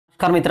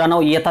नमस्कार मित्रांनो,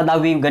 इयत्ता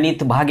 10वी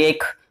गणित भाग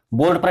 1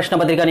 बोर्ड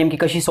प्रश्नपत्रिका नेमकी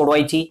कशी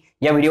सोडवायची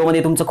या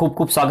व्हिडिओमध्ये तुमचं खूप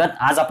खूप स्वागत।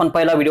 आज आपण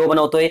पहिला व्हिडिओ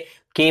बनवतोय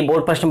की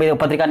बोर्ड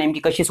प्रश्नपत्रिका नेमकी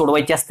कशी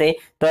सोडवायची असते।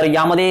 तर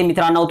यामध्ये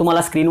मित्रांनो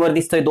तुम्हाला स्क्रीनवर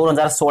दिसतोय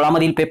 2016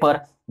 मधील पेपर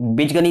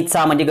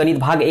बीजगणितचा म्हणजे गणित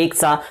भाग 1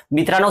 चा।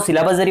 मित्रांनो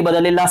सिलेबस जरी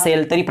बदललेला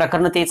असेल तरी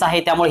प्रकरण तेच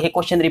आहे, त्यामुळे हे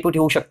क्वेश्चन रिपीट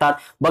होऊ शकतात।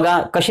 बघा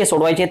कसे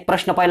सोडवायचे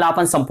प्रश्न पहिला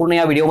आपण संपूर्ण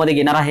या व्हिडिओमध्ये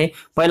घेणार आहे।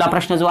 पहिला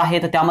प्रश्न जो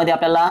आहे तर त्यामध्ये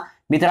आपल्याला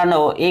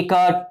मित्रांनो एक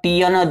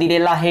tn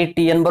दिलेला आहे,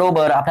 tn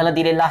बरोबर आपल्याला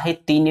दिलेला आहे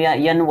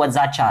 3n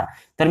 - 4।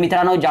 तर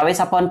मित्रांनो ज्यावेळेस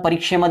आपण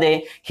परीक्षेमध्ये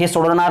हे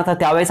सोडवणार तर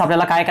त्यावेळेस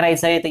आपल्याला काय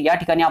करायचं आहे तर या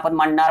ठिकाणी आपण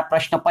मांडणार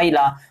प्रश्न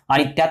पहिला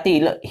आणि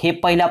त्यातील हे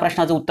पहिल्या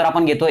प्रश्नाचं उत्तर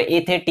आपण घेतोय।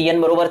 येथे tn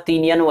बरोबर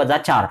 3n -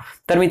 4।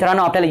 तर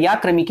मित्रांनो आपल्याला या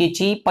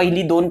क्रमिकेची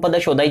पहिली दोन पद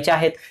शोधायची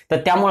आहेत, तर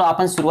त्यामुळे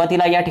आपण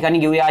सुरुवातीला या ठिकाणी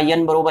घेऊया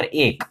n बरोबर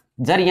 1।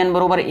 जर n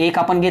बरोबर 1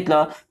 आपण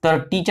घेतलं तर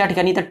t च्या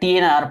ठिकाणी तर t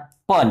येणार,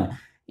 पण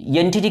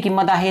n ची जी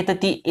किंमत आहे तर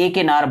ती 1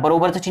 येणार।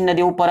 बरोबरचं चिन्ह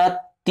देऊ, परत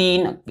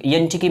 3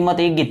 n ची किंमत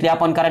 1 घेतली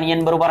आपण, कारण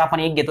n बरोबर आपण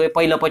 1 घेतोय,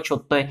 पहिलं पद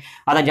शोधतोय।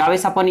 आता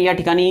ज्यावेळेस आपण या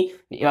ठिकाणी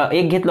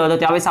 1 घेतलं तर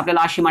त्यावेळेस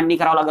आपल्याला अशी मांडणी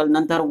करावी लागेल,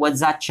 नंतर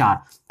 -4।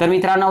 तर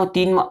मित्रांनो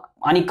 3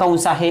 आणि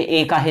कंस आहे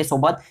 1 आहे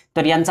सोबत,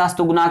 तर यांचा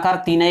असतो गुणाकार,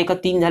 3 1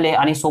 3 झाले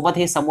आणि सोबत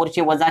हे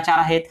समोरचे -4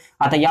 आहेत।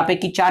 आता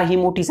यापैकी 4 ही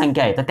मोठी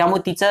संख्या आहे तर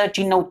त्यामुळे तिचं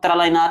चिन्ह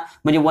उत्तराला येणार,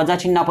 म्हणजे वजा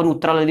चिन्ह आपण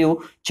उत्तराला देऊ।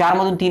 4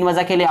 मधून 3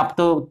 वजा केले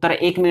आपलं उत्तर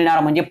 1 मिळणार,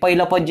 म्हणजे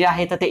पहिलं पद जे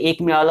आहे तर ते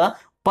 1 मिळालं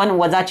पण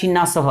वजा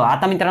चिन्हासह।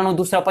 आता मित्रांनो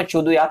दुसरं पद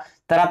शोधूया।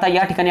 तर आता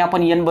या ठिकाणी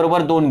आपण n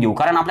बरोबर 2 घेऊ,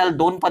 कारण आपल्याला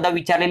दोन पद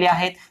विचारलेली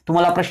आहेत,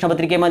 तुम्हाला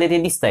प्रश्नपत्रिकेमध्ये ते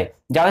दिसतंय।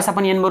 ज्यावेळेस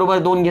आपण n बरोबर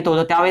 2 घेतो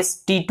तर त्यावेळेस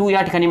t2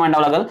 या ठिकाणी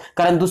मांडावं लागेल,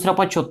 कारण दुसरं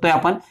पद शोधतोय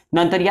आपण।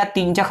 नंतर या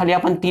 3 च्या खाली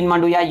आपण 3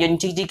 मांडूया, n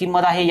ची जी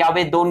किंमत आहे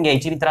यावेळेस 2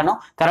 घ्यायची मित्रांनो,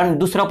 कारण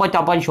दुसरं पद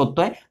आपण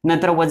शोधतोय।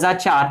 नंतर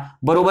 -4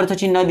 बरोबरचं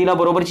चिन्ह दिलं,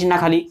 बरोबर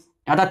चिन्हाखाली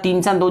आता 3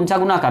 चा 2 चा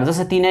गुणाकार,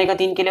 जसं 3 1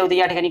 3 केले होते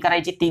या ठिकाणी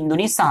करायची 3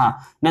 2 6।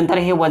 नंतर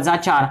हे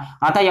 -4।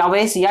 आता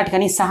यावेळेस या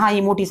ठिकाणी 6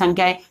 ही मोठी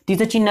संख्या आहे,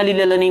 तिचं चिन्ह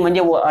लिहिलेलं नाही,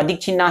 म्हणजे अधिक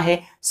चिन्ह आहे।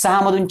 6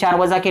 मधून 4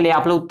 वजा केले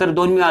आपलं उत्तर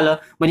 2 मिळालं,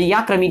 म्हणजे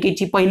या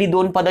क्रमिकेची पहिली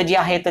दोन पद जी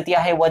आहेत ती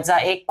आहे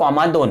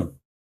 -1, 2।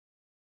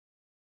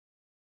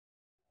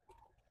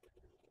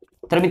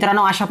 तर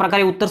मित्रांनो अशा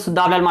प्रकारे उत्तर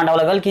सुद्धा आपल्याला मांडावं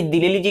लागेल की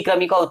दिलेली जी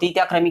क्रमिका होती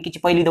त्या क्रमिकेची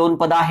पहिली दोन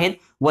पद आहेत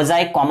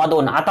 -1,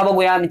 2। आता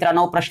बघूया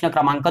मित्रांनो प्रश्न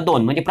क्रमांक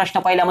 2, म्हणजे प्रश्न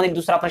पहिल्यामध्ये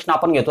दुसरा प्रश्न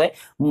आपण घेतोय।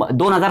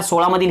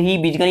 2016 मधील ही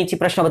बीजगणितची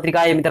प्रश्नपत्रिका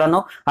आहे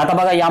मित्रांनो। आता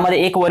बघा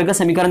यामध्ये एक वर्ग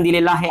समीकरण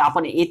दिलेलं आहे,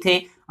 आपण येथे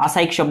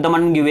असा एक शब्द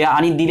मांडून घेऊया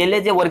आणि दिलेले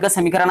जे वर्ग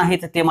समीकरण आहे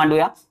ते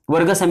मांडूया।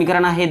 वर्ग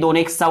समीकरण आहे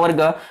 2x चा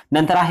वर्ग,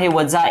 नंतर आहे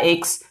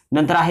 -x,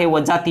 नंतर आहे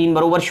 -3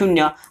 बरोबर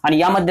 0 आणि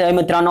यामध्ये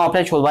मित्रांनो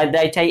आपल्याला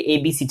शोधायच्या आहे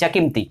ABC च्या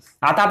किमती।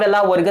 आता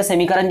आपल्याला वर्ग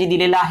समीकरण जे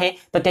दिलेलं आहे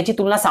तर त्याची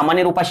तुलना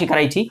सामान्य रूपाशी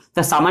करायची,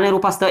 तर सामान्य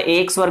रूप असतं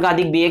ax वर्ग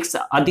अधिक bx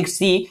अधिक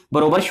c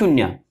बरोबर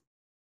 0।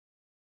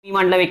 मी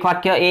मांडलं एक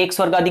वाक्य ax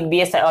वर्ग अधिक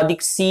bs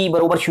अधिक c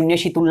बरोबर 0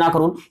 शी तुलना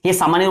करून, हे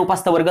सामान्य रूप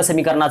असतं वर्ग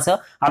समीकरणाचं।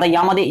 आता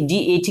यामध्ये जी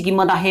a ची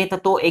किंमत आहे तर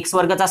तो x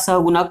वर्गाचा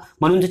सहगुणक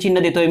म्हणून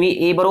चिन्ह देतोय मी,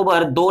 a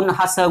बरोबर 2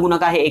 हा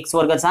सहगुणक आहे x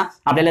वर्गाचा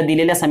आपल्याला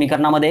दिलेल्या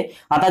समीकरणामध्ये।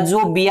 आता जो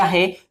b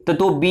आहे तर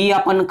तो b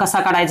आपण कसा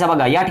काढायचा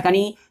बघा, या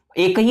ठिकाणी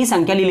एकही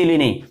संख्या लिहिलेली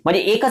नाही, म्हणजे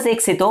एकच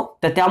x येतो,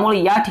 तर त्यामुळे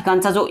या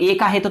ठिकाणचा जो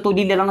 1 आहे तर तो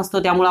लिहिलेला नसतो,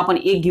 त्यामुळे आपण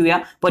 1 घेऊया।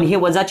 पण हे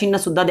वजा चिन्ह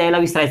सुद्धा द्यायला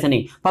विसरायचं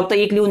नाही, फक्त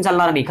 1 लिहून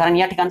चालणार नाही, कारण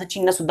या ठिकाणचं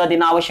चिन्ह सुद्धा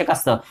देणं आवश्यक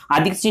असतं।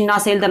 अधिक चिन्ह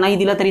असेल तर नाही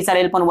दिलं तरी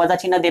चालेल, पण वजा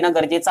चिन्ह देणं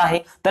गरजेचं आहे,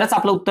 तरच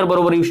आपलं उत्तर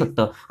बरोबर येऊ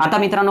शकतं। आता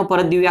मित्रांनो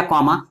परत देऊया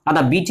कॉमा।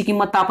 आता b ची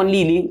किंमत तर आपण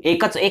लिहिली,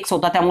 एकच x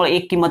होता त्यामुळे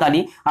 1 किंमत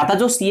आली। आता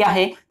जो c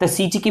आहे तर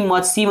c ची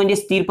किंमत, c म्हणजे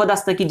स्थिर पद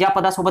असतं की ज्या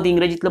पदासोबत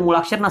इंग्रजीतलं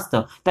मूळाक्षर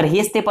नसतं, तर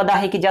हेच ते पद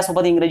आहे की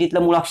ज्यासोबत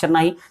इंग्रजीतलं मूळाक्षर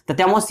नाही, तर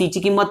त्यामुळे c ची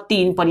किंमत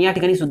 3, पण या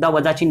ठिकाणी सुद्धा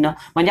वजा चिन्ह,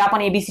 म्हणजे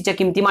आपण ABC च्या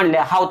किमती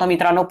मांडल्या। हा होता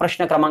मित्रांनो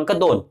प्रश्न क्रमांक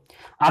 2।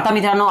 आता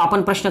मित्रांनो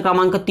आपण प्रश्न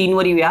क्रमांक 3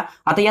 वर येऊया।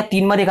 आता या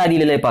 3 मध्ये काय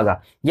दिलेलं आहे बघा,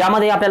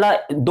 यामध्ये आपल्याला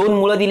दोन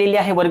मूळ दिलेली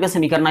आहे वर्ग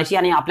समीकरणाची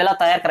आणि आपल्याला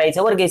तयार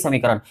करायचं वर्गीय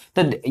समीकरण।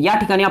 तर या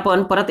ठिकाणी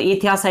आपण परत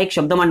येथे असा एक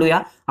शब्द मांडूया।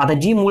 आता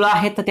जी मुळं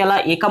आहेत तर त्याला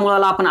एका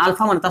मुळाला आपण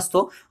अल्फा म्हणत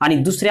असतो आणि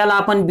दुसऱ्याला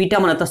आपण बीटा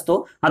म्हणत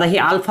असतो। आता हे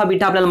अल्फा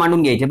बीटा आपल्याला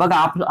मांडून घ्यायचे।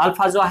 बघा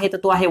अल्फा जो आहे तर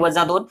तो आहे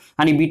 -2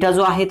 आणि बीटा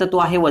जो आहे तर तो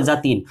आहे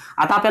 -3।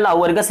 आता आपल्याला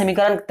वर्ग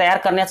समीकरण तयार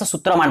करण्याचं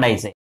सूत्र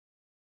मांडायचं आहे।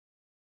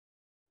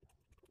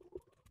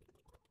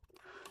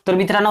 तर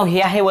मित्रांनो हे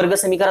आहे वर्ग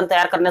समीकरण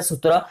तयार करण्याचं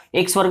सूत्र,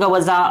 x वर्ग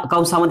वजा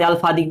कंसामध्ये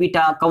अल्फा अधिक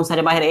बीटा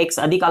कंसाच्या बाहेर x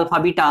अधिक अल्फा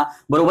बीटा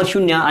बरोबर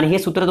 0। आणि हे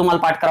सूत्र तुम्हाला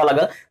पाठ करावं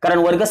लागेल, कारण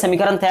वर्ग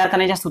समीकरण तयार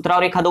करण्याच्या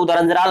सूत्रावर एखादं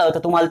उदाहरण जर आलं तर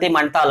तुम्हाला ते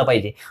मांडता आलं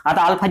पाहिजे।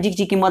 आता अल्फाची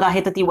जी किंमत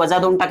आहे तर ती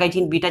 -2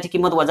 टाकायची, बीटाची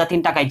किंमत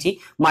 -3 टाकायची।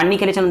 मांडणी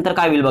केल्याच्या नंतर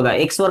काय होईल बघा,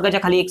 x वर्गाच्या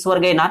खाली x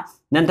वर्ग येणार,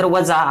 नंतर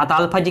वजा, आता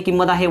अल्फाची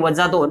किंमत आहे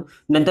 -2,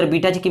 नंतर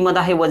बीटाची किंमत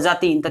आहे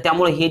 -3, तर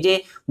त्यामुळे हे जे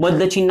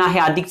मधलं चिन्ह आहे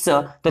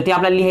अधिकचं तर ते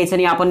आपल्याला लिहायचं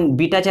नाही, आपण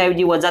बीटाच्या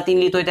ऐवजी -3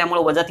 लिहितोय,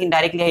 त्यामुळे -3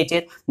 डायरेक्ट लिहायचे।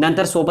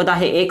 नंतर सोबत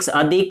आहे x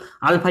अधिक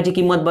अल्फाची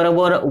किंमत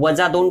बरोबर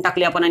 -2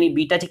 टाकली आपण आणि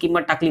बीटाची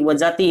किंमत टाकली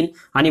 -3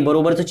 आणि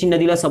बरोबरचं चिन्ह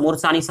दिलं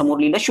समोरचं आणि समोर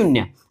लिहिलं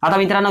 0। आता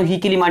मित्रांनो ही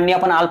केली मांडणी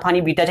आपण अल्फा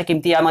आणि बीटाच्या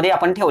किमती यामध्ये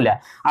आपण ठेवल्या।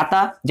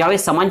 आता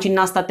ज्यावेळेस समान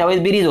चिन्ह असतात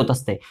त्यावेळेस बेरीज होत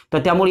असते, तर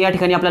त्यामुळे या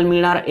ठिकाणी आपल्याला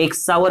मिळणार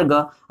x चा वर्ग,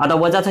 आता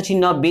वजाचं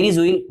चिन्ह बेरीज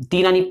होईल,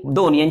 3 आणि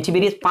 2 यांची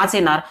बेरीज 5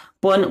 येणार,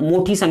 पण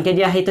मोठी संख्या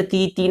जी आहे तर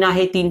ती 3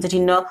 आहे, 3चं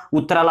चिन्ह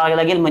उत्तराला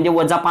लागेल म्हणजे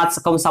 -5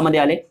 कंसामध्ये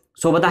आले,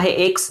 सोबत आहे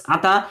x।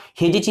 आता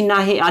हे जे चिन्ह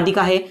आहे अधिक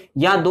आहे,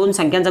 या दोन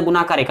संख्यांचा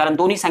गुणाकार आहे, कारण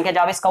दोन्ही संख्या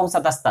ज्यावेळेस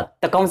कंसात असतात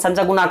तर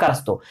कंसांचा गुणाकार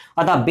असतो।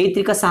 आता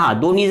 2-6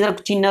 दोन्ही जर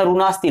चिन्ह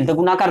ऋण असतील तर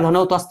गुणाकार धन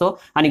होत असतो,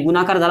 आणि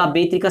गुणाकार झाला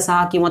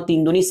 2-6 किंवा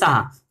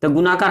 3-2-6 तर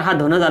गुणाकार हा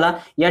धन झाला,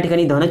 या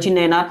ठिकाणी धन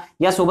चिन्ह येणार,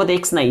 यासोबत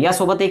x नाही,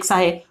 यासोबत x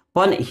आहे,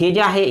 पण हे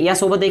जे आहे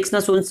यासोबत x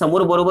नसून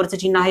समोर बरोबरचं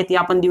चिन्ह आहे ते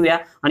आपण देऊया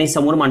आणि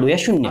समोर मांडूया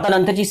 0। आता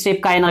नंतरची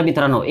स्टेप काय येणार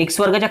मित्रांनो, x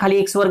वर्गाच्या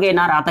खाली x वर्ग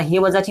येणार। आता हे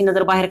वजा चिन्ह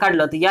जर बाहेर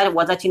काढलं तर या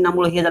वजा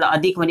चिन्हामुळे हे झालं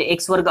अधिक, म्हणजे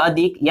x वर्ग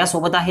अधिक,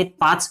 यासोबत आहे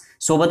 5,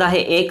 सोबत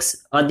आहे x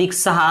अधिक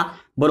 6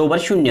 बरोबर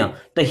 0।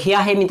 तर हे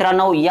आहे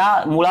मित्रांनो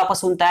या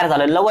मुळापासून तयार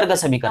झालेलं वर्ग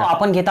समीकरण।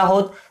 आपण घेत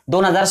आहोत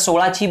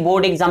 2016 ची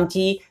बोर्ड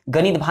एक्झामची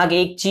गणित भाग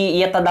 1 ची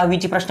इयत्ता 10वी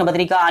ची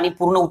प्रश्नपत्रिका आणि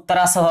पूर्ण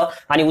उत्तरासह,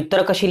 आणि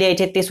उत्तर कशी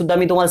लिहायचे ते सुद्धा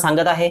मी तुम्हाला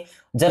सांगत आहे।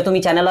 जर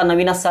तुम्ही चॅनलला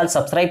नवीन असाल,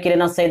 सबस्क्राइब केले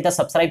नसेल तर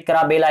सबस्क्राइब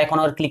करा, बेल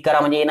आयकॉनवर क्लिक करा,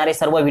 म्हणजे येणारे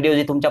सर्व व्हिडिओ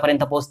जे तुमच्यापर्यंत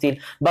पोहोचतील।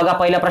 बघा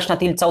पहिल्या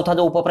प्रश्नातील चौथा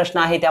जो उपप्रश्न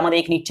आहे त्यामध्ये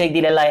एक निश्चयक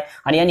दिलेला आहे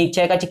आणि या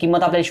निश्चयकाची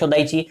किंमत आपल्याला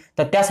शोधायची।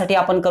 तर त्यासाठी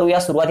आपण करूया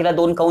सुरुवातीला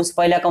 2 कंस,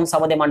 पहिल्या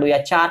कंसामध्ये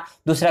मांडूया 4,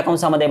 दुसऱ्या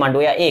कंसामध्ये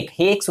मांडूया 1।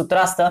 हे एक सूत्र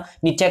असतं,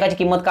 निश्चयकाची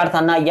किंमत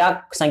काढताना या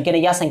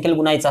संख्येने या संख्येला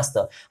गुणायचं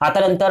असतं। आता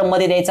नंतर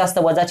मध्ये द्यायचं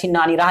असतं वजा चिन्ह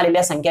आणि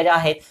राहिलेल्या संख्या ज्या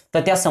आहेत तर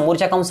त्या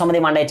समोरच्या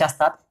कंसामध्ये मांडायच्या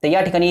असतात। तर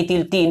या ठिकाणी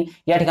येतील 3,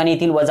 या ठिकाणी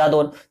येतील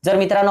 -2। जर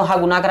मित्रांनो हा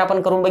गुणाकार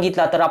आपण करून बघितला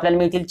तर आपल्याला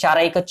मिळतील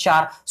 4-1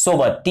 4,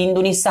 सोबत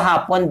 3-2-6,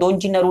 पण 2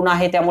 चिन्ह ऋण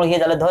आहे त्यामुळे हे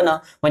झालं धन,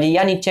 म्हणजे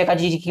या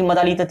निश्चयकाची जी किंमत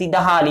आली तर ती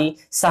 10 आली,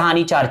 6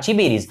 आणि 4 ची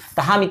बेरीज।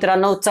 तर हा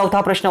मित्रांनो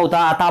चौथा प्रश्न होता।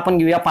 आता आपण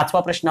घेऊया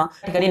 5वा प्रश्न।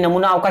 या ठिकाणी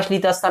नमुना अवकाश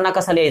लिहित असताना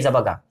कसा लिहायचा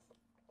बघा,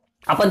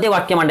 आपण ते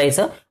वाक्य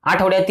मांडायचं,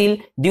 आठवड्यातील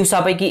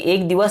दिवसापैकी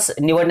एक दिवस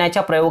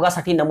निवडण्याच्या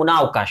प्रयोगासाठी नमुना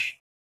अवकाश।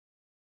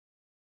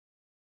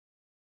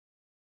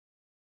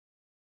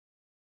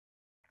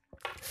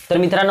 तर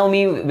मित्रांनो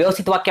मी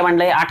व्यवस्थित वाक्य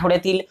मांडलंय,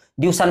 आठवड्यातील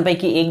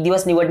दिवसांपैकी एक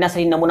दिवस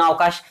निवडण्यासाठी नमुना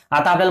अवकाश।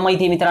 आता आपल्याला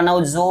माहिती आहे मित्रांनो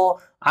जो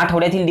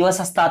आठवड्यातील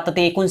दिवस असतात तर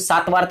ते एकूण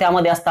 7 वार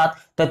त्यामध्ये असतात,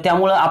 तर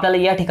त्यामुळे आपल्याला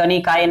या ठिकाणी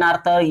काय येणार,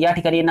 तर या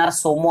ठिकाणी येणार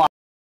सोमवार।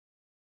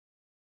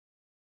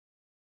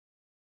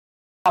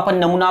 आपण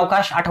नमुना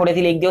अवकाश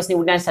आठवड्यातील एक दिवस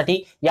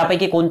निवडण्यासाठी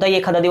यापैकी कोणताही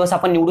एखादा दिवस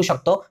आपण निवडू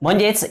शकतो,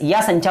 म्हणजेच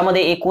या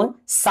संचामध्ये एकूण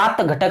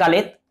 7 घटक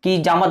आलेत की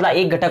ज्यामधला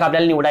एक घटक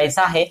आपल्याला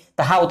निवडायचा आहे।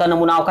 तर हा होता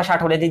नमुना अवकाश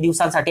आठवड्यातील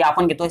दिवसांसाठी।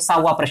 आपण घेतोय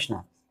 6वा प्रश्न।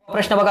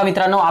 प्रश्न बघा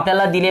मित्रांनो,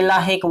 आपल्याला दिलेला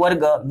आहे एक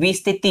वर्ग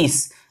 20 ते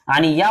 30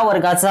 आणि या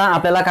वर्गाचा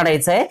आपल्याला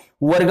काढायचा आहे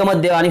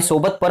वर्गमध्य, आणि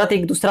सोबत परत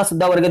एक दुसरा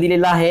सुद्धा वर्ग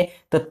दिलेला आहे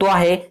तर तो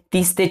आहे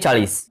 30 ते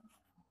 40।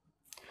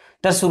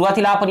 तर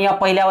सुरुवातीला आपण या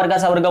पहिल्या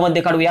वर्गाचा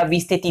वर्गमध्य काढूया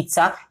 20 ते 30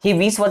 चा। हे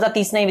 20 वजा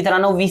 30 नाही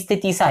मित्रांनो, 20 ते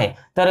 30 आहे।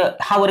 तर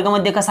हा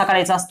वर्गमध्य कसा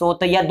करायचा असतो,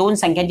 तर या दोन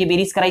संख्यांची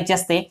बेरीज करायची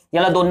असते,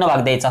 याला 2 ने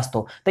भाग द्यायचा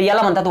असतो, तर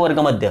याला म्हणतात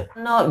वर्गमध्य।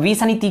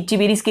 20 आणि 30 ची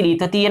बेरीज केली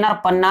तर ती येणार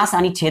 50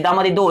 आणि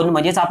छेदामध्ये 2,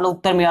 म्हणजेच आपलं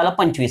उत्तर मिळालं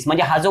 25।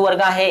 म्हणजे हा जो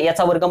वर्ग आहे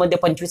याचा वर्गमध्य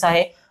 25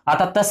 आहे।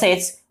 आता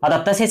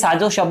तसेच हा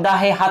जो शब्द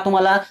आहे हा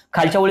तुम्हाला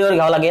खालच्या ओळीवर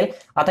घ्यावा लागेल।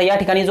 आता या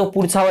ठिकाणी जो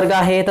पुढचा वर्ग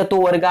आहे तर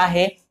तो वर्ग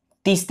आहे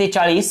 30 ते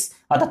 40।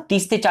 आता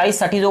 30 ते 40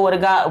 साठी जो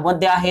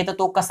वर्गमध्य आहे तर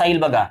तो कसा येईल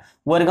बघा,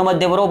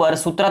 वर्गमध्य बरोबर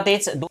सूत्र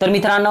तेच। तर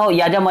मित्रांनो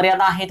या ज्या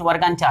मर्यादा आहेत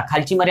वर्गांच्या,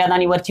 खालची मर्यादा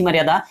आणि वरची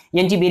मर्यादा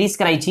यांची बेरीज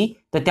करायची,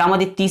 तर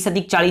त्यामध्ये 30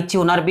 अधिक 40 ची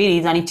होणार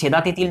बेरीज आणि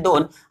छेदात येतील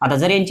 2। आता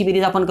जर यांची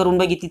बेरीज आपण करून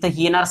बघितली तर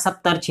ही येणार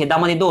 70,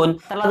 छेदामध्ये 2,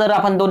 त्याला जर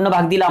आपण 2 ने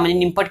भाग दिला म्हणजे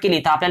निमपट केली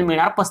तर आपल्याला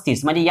मिळणार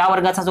 35। म्हणजे या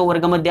वर्गाचा जो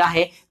वर्गमध्य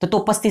आहे तर तो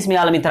 35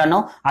 मिळाला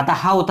मित्रांनो। आता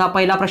हा होता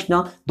पहिला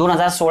प्रश्न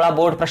 2016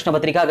 बोर्ड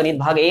प्रश्नपत्रिका गणित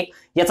भाग 1।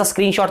 याचा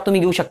स्क्रीनशॉट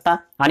तुम्ही घेऊ शकता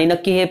आणि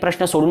नक्की हे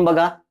प्रश्न सोडून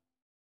बघा।